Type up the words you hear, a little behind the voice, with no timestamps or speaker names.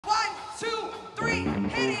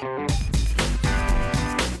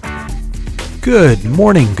Good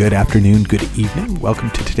morning, good afternoon, good evening.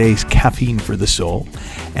 Welcome to today's Caffeine for the Soul.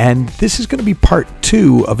 And this is going to be part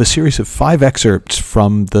 2 of a series of 5 excerpts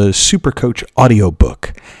from the Supercoach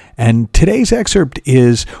audiobook. And today's excerpt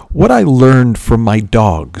is what I learned from my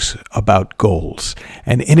dogs about goals.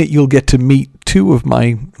 And in it, you'll get to meet 2 of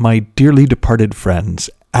my dearly departed friends,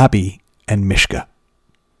 Abby and Mishka.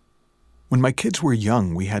 When my kids were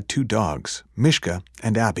young, we had 2 dogs, Mishka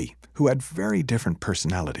and Abby, who had very different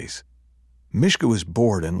personalities. Mishka was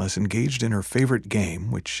bored unless engaged in her favorite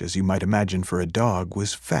game, which, as you might imagine for a dog,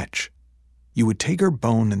 was fetch. You would take her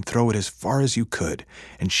bone and throw it as far as you could,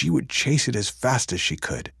 and she would chase it as fast as she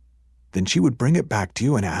could. Then she would bring it back to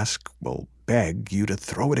you and beg you to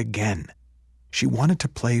throw it again. She wanted to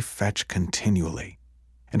play fetch continually,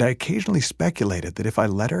 and I occasionally speculated that if I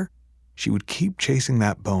let her, she would keep chasing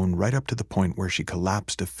that bone right up to the point where she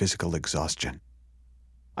collapsed of physical exhaustion.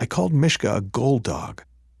 I called Mishka a goal dog,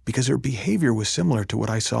 because her behavior was similar to what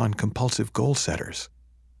I saw in compulsive goal setters.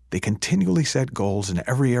 They continually set goals in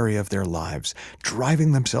every area of their lives,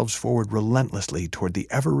 driving themselves forward relentlessly toward the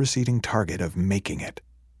ever-receding target of making it.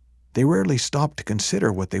 They rarely stop to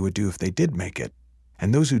consider what they would do if they did make it,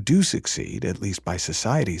 and those who do succeed, at least by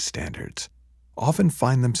society's standards, often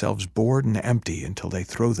find themselves bored and empty until they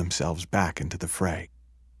throw themselves back into the fray.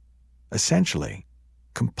 Essentially,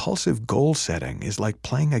 compulsive goal setting is like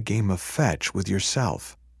playing a game of fetch with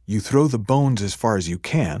yourself. You throw the bones as far as you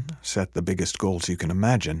can, set the biggest goals you can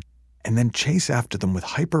imagine, and then chase after them with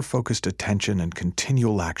hyper-focused attention and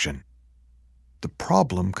continual action. The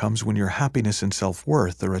problem comes when your happiness and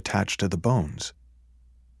self-worth are attached to the bones.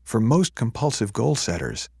 For most compulsive goal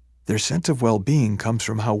setters, their sense of well-being comes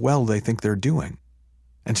from how well they think they're doing.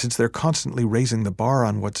 And since they're constantly raising the bar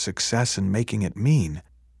on what success and making it mean,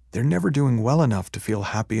 they're never doing well enough to feel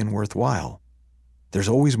happy and worthwhile. There's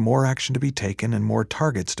always more action to be taken and more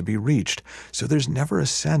targets to be reached, so there's never a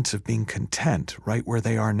sense of being content right where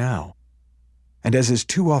they are now. And as is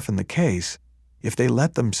too often the case, if they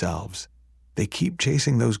let themselves, they keep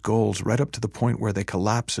chasing those goals right up to the point where they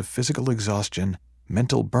collapse of physical exhaustion,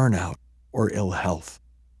 mental burnout, or ill health.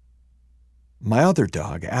 My other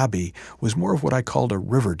dog, Abby, was more of what I called a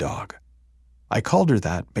river dog. I called her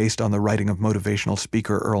that based on the writing of motivational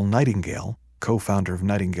speaker Earl Nightingale, co-founder of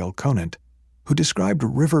Nightingale Conant, who described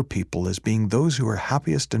river people as being those who are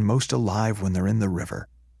happiest and most alive when they're in the river,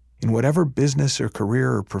 in whatever business or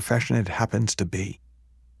career or profession it happens to be.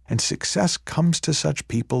 And success comes to such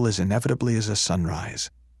people as inevitably as a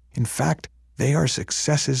sunrise. In fact, they are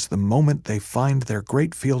successes the moment they find their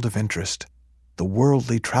great field of interest. The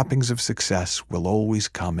worldly trappings of success will always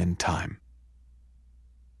come in time.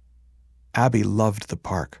 Abby loved the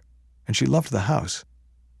park, and she loved the house.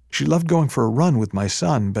 She loved going for a run with my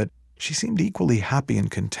son, but she seemed equally happy and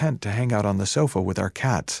content to hang out on the sofa with our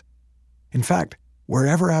cats. In fact,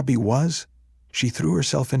 wherever Abby was, she threw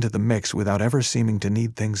herself into the mix without ever seeming to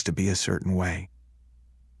need things to be a certain way.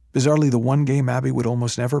 Bizarrely, the one game Abby would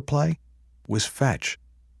almost never play was fetch.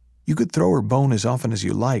 You could throw her bone as often as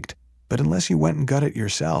you liked, but unless you went and got it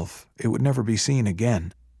yourself, it would never be seen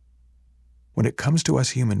again. When it comes to us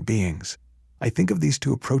human beings, I think of these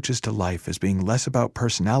 2 approaches to life as being less about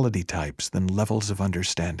personality types than levels of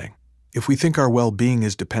understanding. If we think our well-being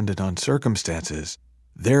is dependent on circumstances,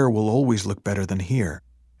 there will always look better than here,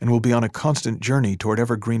 and we'll be on a constant journey toward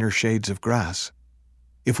ever greener shades of grass.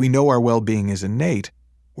 If we know our well-being is innate,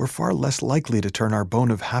 we're far less likely to turn our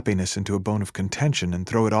bone of happiness into a bone of contention and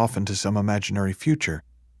throw it off into some imaginary future,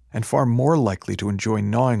 and far more likely to enjoy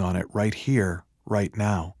gnawing on it right here, right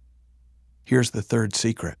now. Here's the 3rd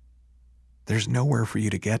secret. There's nowhere for you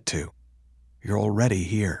to get to. You're already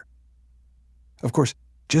here. Of course,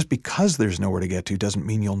 just because there's nowhere to get to doesn't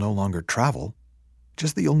mean you'll no longer travel.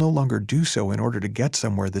 Just that you'll no longer do so in order to get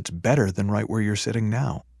somewhere that's better than right where you're sitting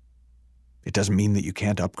now. It doesn't mean that you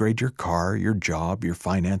can't upgrade your car, your job, your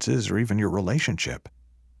finances, or even your relationship.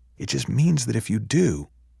 It just means that if you do,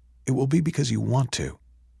 it will be because you want to,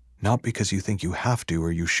 not because you think you have to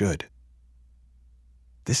or you should.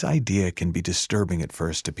 This idea can be disturbing at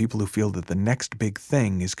first to people who feel that the next big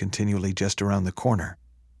thing is continually just around the corner.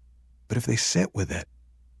 But if they sit with it,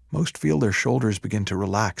 most feel their shoulders begin to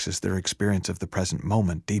relax as their experience of the present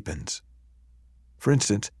moment deepens. For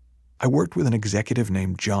instance, I worked with an executive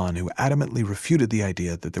named John who adamantly refuted the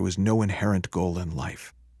idea that there was no inherent goal in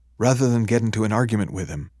life. Rather than get into an argument with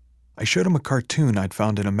him, I showed him a cartoon I'd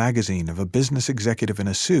found in a magazine of a business executive in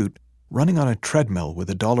a suit running on a treadmill with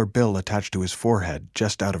a dollar bill attached to his forehead,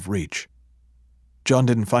 just out of reach. John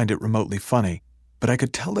didn't find it remotely funny, but I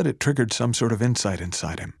could tell that it triggered some sort of insight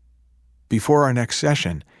inside him. Before our next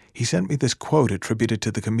session, he sent me this quote attributed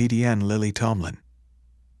to the comedienne Lily Tomlin.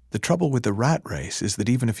 "The trouble with the rat race is that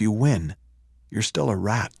even if you win, you're still a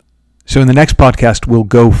rat." So in the next podcast, we'll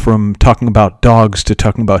go from talking about dogs to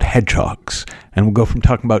talking about hedgehogs. And we'll go from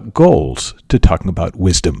talking about goals to talking about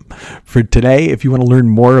wisdom. For today, if you want to learn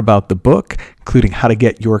more about the book, including how to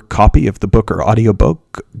get your copy of the book or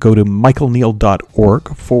audiobook, go to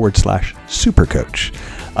michaelneill.org/supercoach.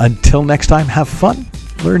 Until next time, have fun,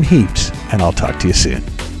 learn heaps, and I'll talk to you soon.